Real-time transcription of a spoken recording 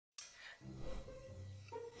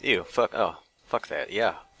Ew, fuck, oh, fuck that,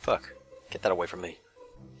 yeah, fuck. Get that away from me.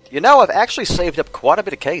 You know, I've actually saved up quite a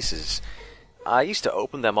bit of cases. I used to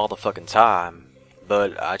open them all the fucking time,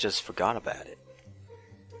 but I just forgot about it.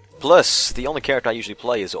 Plus, the only character I usually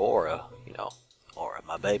play is Aura. You know, Aura,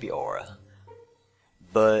 my baby Aura.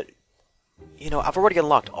 But, you know, I've already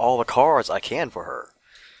unlocked all the cards I can for her.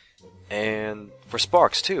 And for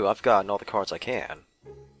Sparks, too, I've gotten all the cards I can.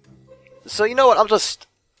 So, you know what,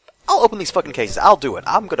 I'll open these fucking cases. I'll do it.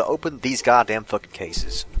 I'm gonna open these goddamn fucking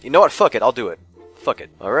cases. You know what, fuck it, I'll do it. Fuck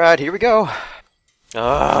it. Alright, here we go.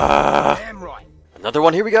 Damn right. Another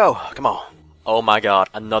one, here we go. Come on. Oh my god,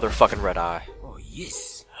 another fucking red eye. Oh,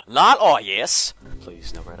 yes. Not oh yes.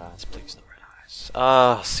 Please, no red eyes. Please, no red eyes.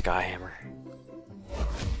 Skyhammer.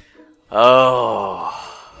 Oh.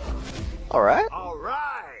 Alright.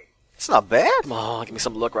 Alright. It's not bad. Come on, give me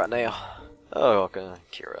some luck right now. Oh, okay.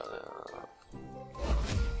 Kira.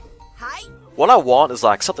 Hi. What I want is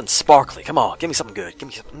like something sparkly. Come on, give me something good. Give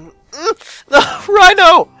me something.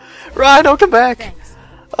 Rhino! Rhino, come back! Thanks.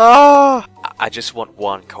 I just want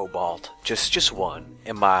one Cobalt. Just one.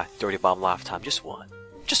 In my Dirty Bomb lifetime. Just one.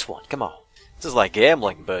 Just one. Come on. This is like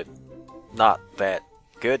gambling, but not that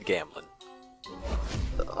good gambling.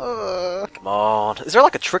 Come on. Is there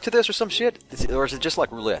like a trick to this or some shit? Or is it just like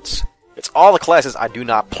roulettes? It's all the classes I do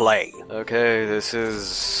not play. Okay, this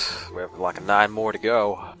is... we have like 9 more to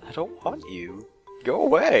go. I don't want you. Go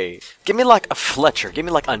away. Give me like a Fletcher. Give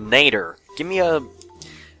me like a Nader. Give me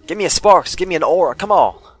a Sparks. Give me an Aura. Come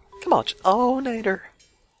on. Come on. Oh, Nader.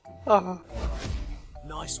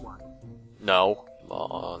 Nice one. No. Come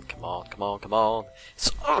on. Come on. Come on. Come on.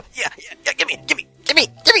 So, yeah. Give me.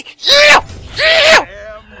 Yeah.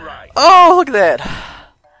 Damn right. Oh, look at that.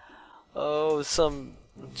 Oh, some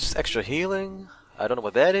just extra healing. I don't know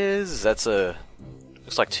what that is. That's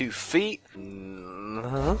looks like 2 feet.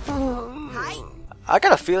 Hi. I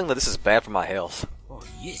got a feeling that this is bad for my health. Oh,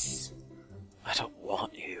 yes. I don't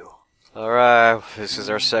want you. Alright, this is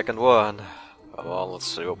our second one. Come on, let's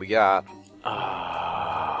see what we got.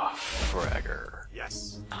 Fragger.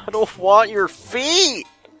 Yes. I don't want your feet!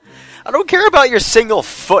 I don't care about your single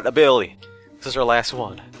foot ability. This is our last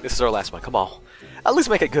one. This is our last one, come on. At least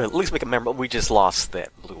make it good, at least make it memorable. We just lost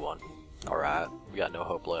that blue one. Alright, we got no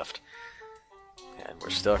hope left. And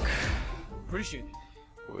we're stuck Appreciate it.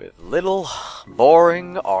 with little,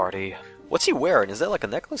 boring Artie. What's he wearing? Is that like a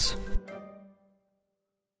necklace?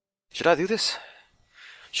 Should I do this?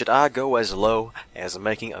 Should I go as low as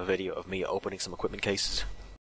making a video of me opening some equipment cases?